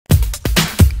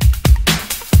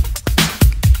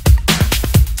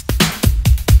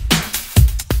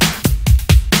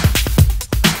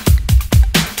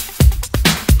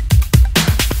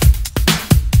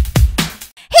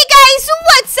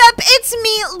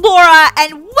Laura,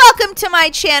 and welcome to my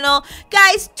channel.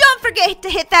 Guys, don't forget to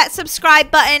hit that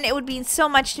subscribe button. It would mean so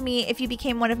much to me if you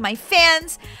became one of my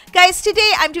fans. Guys,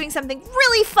 today I'm doing something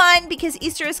really fun because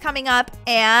Easter is coming up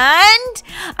and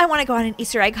I want to go on an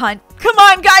Easter egg hunt. Come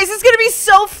on, guys, it's going to be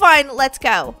so fun. Let's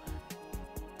go.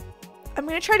 I'm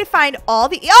going to try to find all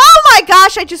the... Oh my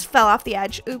gosh, I just fell off the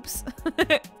edge. Oops.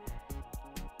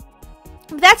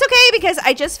 That's okay because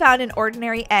I just found an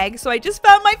ordinary egg. So I just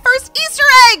found my first Easter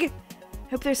egg.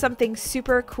 Hope there's something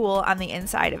super cool on the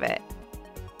inside of it.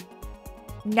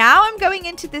 Now I'm going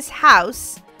into this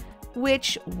house,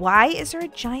 which, why is there a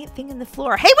giant thing in the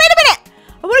floor? Hey, wait a minute.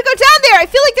 I want to go down there. I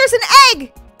feel like there's an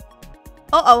egg.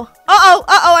 Uh-oh. Uh-oh.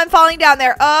 Uh-oh. I'm falling down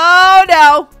there. Oh,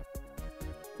 no.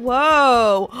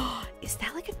 Whoa. Is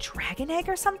that like a dragon egg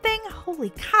or something?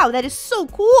 Holy cow. That is so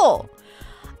cool.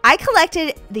 I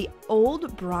collected the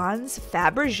old bronze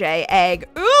Fabergé egg.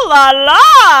 Ooh la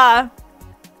la!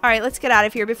 All right, let's get out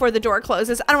of here before the door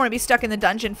closes. I don't want to be stuck in the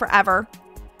dungeon forever.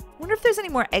 I wonder if there's any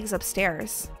more eggs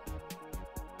upstairs.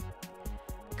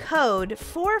 Code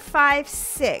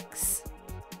 456.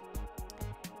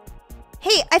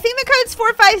 Hey, I think the code's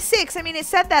 456. I mean, it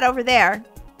said that over there.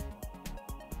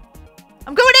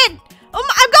 I'm going in. Oh,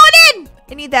 I'm going in.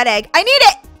 I need that egg. I need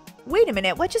it. Wait a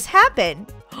minute. What just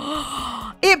happened?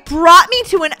 It brought me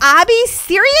to an obby?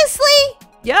 Seriously?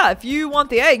 Yeah, if you want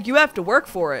the egg, you have to work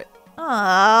for it.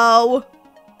 Oh.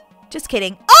 Just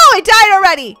kidding. Oh, I died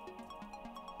already.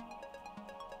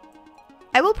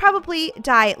 I will probably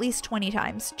die at least 20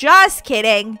 times. Just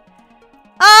kidding.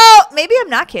 Oh, maybe I'm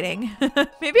not kidding.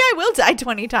 Maybe I will die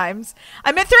 20 times.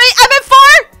 I'm at 3. I'm at 4.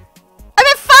 I'm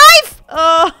at 5.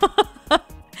 Oh.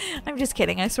 I'm just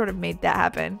kidding. I sort of made that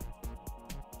happen.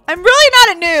 I'm really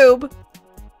not a noob.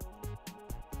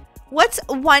 What's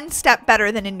one step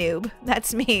better than a noob?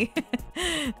 That's me.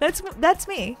 That's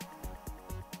me.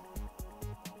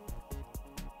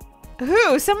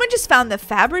 Ooh, someone just found the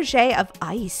Fabergé of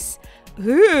ice.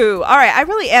 Ooh, all right. I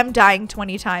really am dying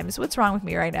 20 times. What's wrong with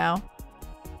me right now?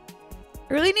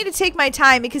 I really need to take my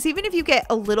time because even if you get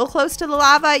a little close to the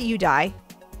lava, you die.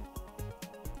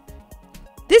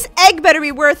 This egg better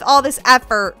be worth all this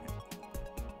effort.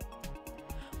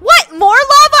 What? More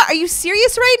lava? Are you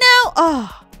serious right now?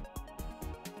 Oh.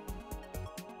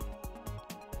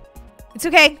 It's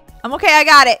okay. I'm okay. I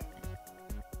got it.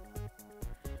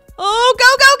 Oh,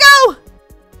 go, go, go.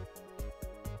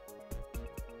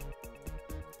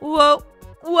 Whoa.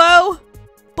 Whoa.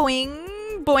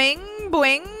 Boing, boing,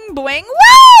 boing, boing.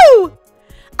 Woo!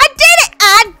 I did it.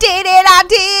 I did it. I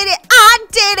did it. I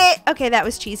did it. Okay, that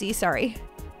was cheesy. Sorry.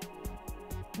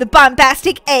 The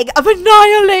bombastic egg of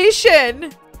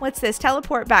annihilation. What's this?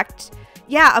 Teleport back.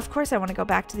 Yeah, of course I want to go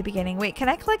back to the beginning. Wait, can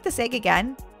I collect this egg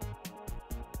again?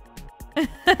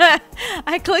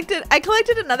 I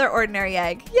collected another ordinary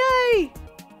egg. Yay!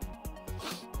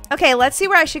 Okay, let's see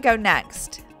where I should go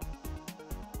next.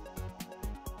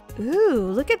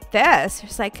 Ooh, look at this.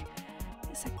 There's like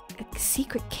a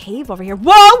secret cave over here.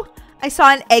 Whoa! I saw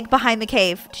an egg behind the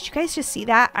cave. Did you guys just see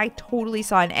that? I totally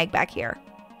saw an egg back here.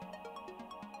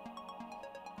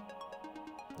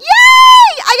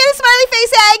 Yay! I got a smiley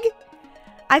face egg!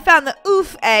 I found the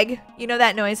oof egg. You know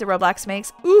that noise that Roblox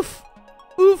makes? Oof.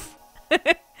 Oof.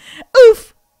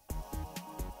 Oof.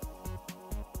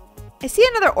 I see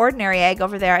another ordinary egg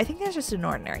over there. I think that's just an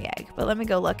ordinary egg, but let me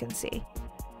go look and see.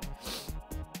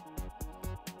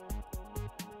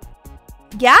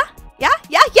 Yeah? Yeah?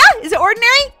 Yeah? Yeah? Is it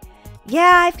ordinary?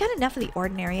 Yeah, I've got enough of the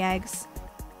ordinary eggs.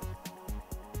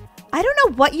 I don't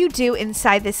know what you do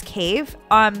inside this cave,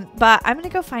 but I'm going to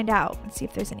go find out and see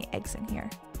if there's any eggs in here.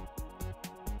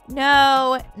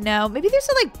 No, no. Maybe there's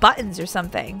like buttons or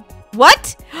something.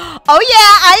 What? Oh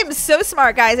yeah, I am so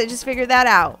smart, guys. I just figured that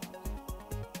out.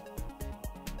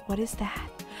 What is that?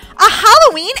 A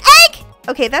Halloween egg?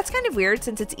 Okay, that's kind of weird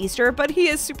since it's Easter, but he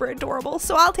is super adorable,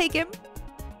 so I'll take him.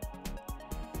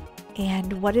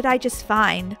 And what did I just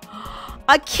find?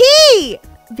 A key!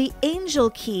 The angel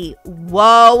key.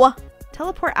 Whoa.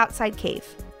 Teleport outside cave.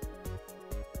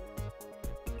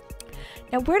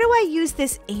 Now, where do I use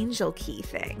this angel key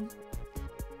thing?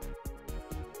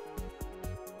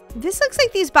 This looks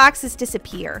like these boxes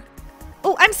disappear.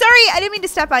 Oh, I'm sorry. I didn't mean to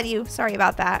step on you. Sorry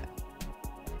about that.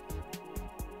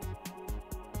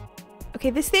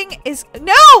 Okay, this thing is...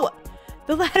 No!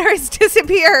 The ladder has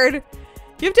disappeared.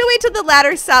 You have to wait till the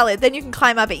ladder's solid. Then you can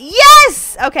climb up it.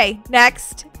 Yes! Okay,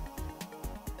 next.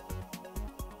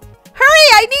 Hurry!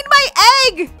 I need my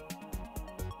egg!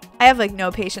 I have like no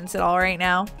patience at all right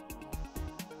now.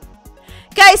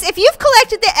 Guys, if you've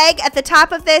collected the egg at the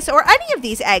top of this or any of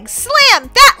these eggs,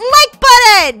 slam that like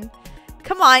button!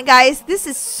 Come on, guys. This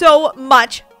is so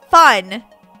much fun.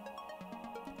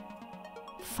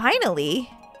 Finally.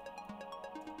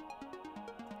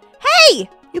 Hey!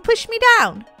 You pushed me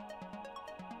down.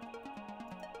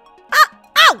 Ah!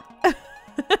 Ow!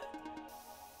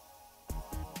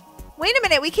 Wait a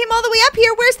minute. We came all the way up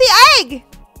here. Where's the egg?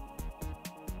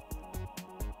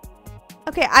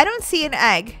 Okay, I don't see an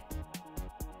egg.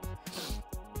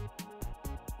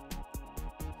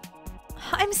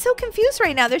 I'm so confused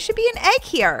right now. There should be an egg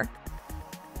here.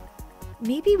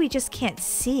 Maybe we just can't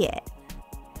see it.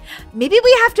 Maybe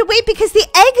we have to wait because the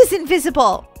egg is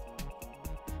invisible.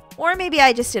 Or maybe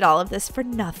I just did all of this for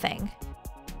nothing.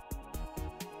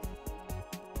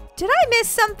 Did I miss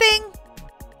something?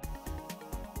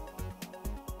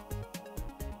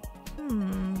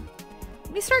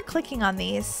 Let me start clicking on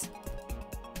these.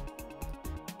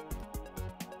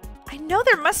 I know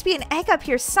there must be an egg up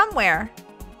here somewhere.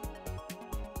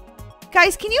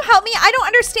 Guys, can you help me? I don't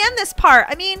understand this part.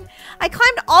 I mean, I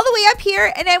climbed all the way up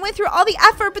here and I went through all the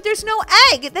effort, but there's no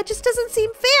egg. That just doesn't seem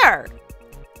fair.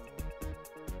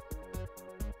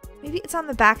 Maybe it's on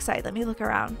the backside. Let me look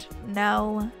around.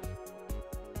 No.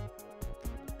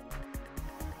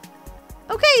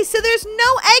 Okay, so there's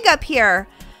no egg up here.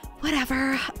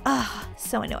 Whatever. Ugh,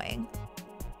 so annoying.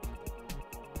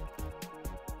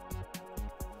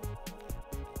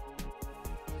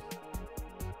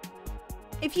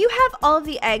 If you have all of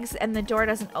the eggs and the door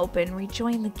doesn't open,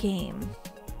 rejoin the game.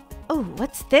 Oh,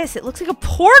 what's this? It looks like a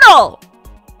portal.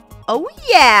 Oh,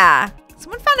 yeah.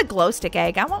 Someone found a glow stick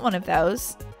egg. I want one of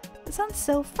those. This sounds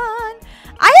so fun.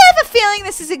 I have a feeling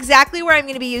this is exactly where I'm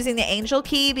going to be using the angel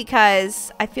key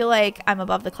because I feel like I'm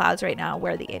above the clouds right now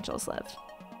where the angels live.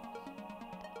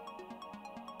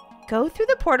 Go through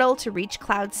the portal to reach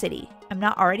Cloud City. I'm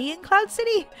not already in Cloud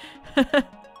City.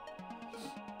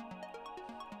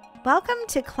 Welcome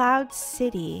to Cloud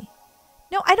City.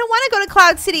 No, I don't want to go to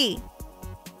Cloud City.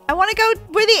 I want to go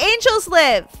where the angels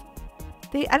live.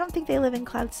 I don't think they live in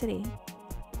Cloud City.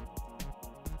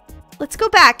 Let's go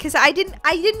back because I didn't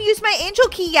use my angel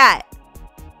key yet.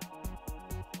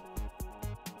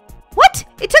 What?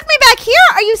 It took me back here?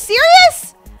 Are you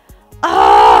serious?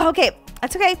 Oh, okay.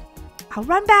 That's okay. I'll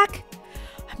run back.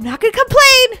 I'm not going to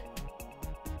complain.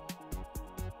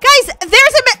 Guys,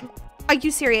 there's a... Are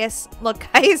you serious? Look,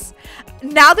 guys.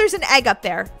 Now there's an egg up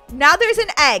there. Now there's an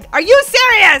egg. Are you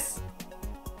serious?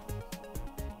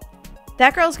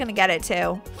 That girl's going to get it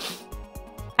too.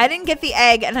 I didn't get the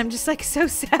egg and I'm just like so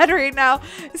sad right now.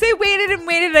 Because I waited and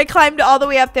waited. I climbed all the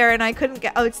way up there and I couldn't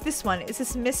get... Oh, it's this one. It's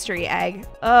this mystery egg.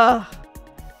 Ugh.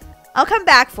 I'll come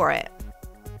back for it.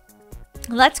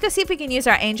 Let's go see if we can use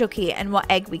our angel key and what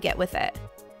egg we get with it.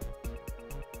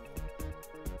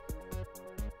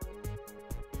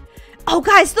 Oh,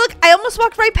 guys, look, I almost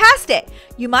walked right past it.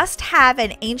 You must have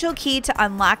an angel key to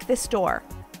unlock this door.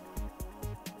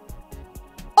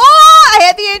 Oh, I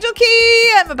had the angel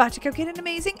key. I'm about to go get an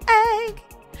amazing egg.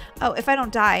 Oh, if I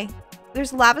don't die.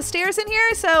 There's lava stairs in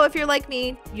here, so if you're like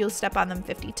me, you'll step on them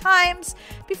 50 times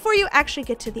before you actually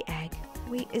get to the egg.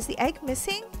 Wait, is the egg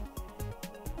missing?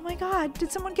 Oh my God,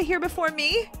 did someone get here before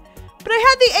me? But I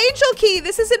had the angel key.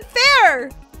 This isn't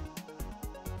fair.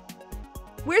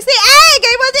 Where's the egg?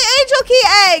 I want the angel key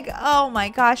egg. Oh my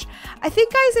gosh. I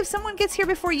think, guys, if someone gets here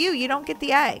before you, you don't get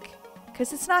the egg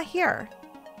because it's not here.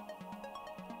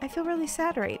 I feel really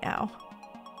sad right now.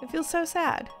 I feel so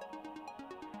sad.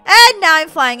 And now I'm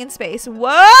flying in space.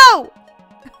 Whoa!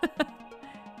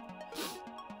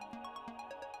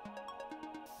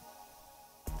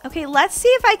 Okay, let's see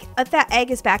if that egg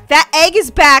is back. That egg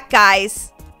is back,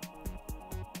 guys.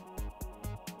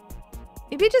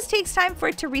 Maybe it just takes time for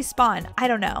it to respawn. I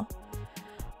don't know.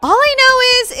 All I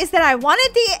know is that I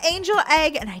wanted the angel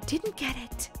egg and I didn't get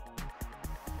it.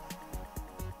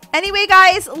 Anyway,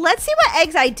 guys, let's see what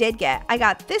eggs I did get. I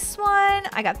got this one.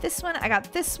 I got this one. I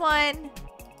got this one.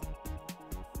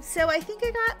 So I think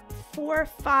I got 4 or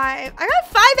 5. I got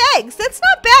 5 eggs. That's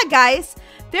not bad, guys.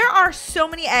 There are so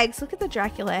many eggs. Look at the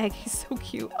Dracula egg. He's so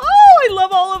cute. Oh, I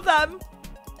love all of them.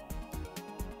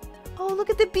 Oh, look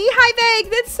at the beehive egg.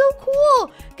 That's so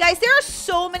cool. Guys, there are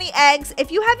so many eggs.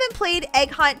 If you haven't played Egg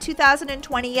Hunt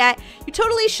 2020 yet, you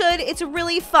totally should. It's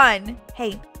really fun.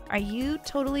 Hey, are you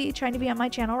totally trying to be on my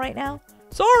channel right now?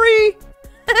 Sorry.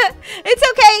 It's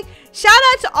okay. Shout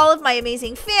out to all of my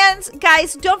amazing fans.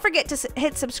 Guys, don't forget to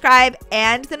hit subscribe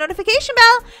and the notification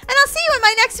bell. And I'll see you in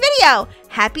my next video.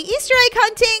 Happy Easter egg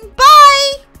hunting.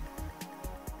 Bye.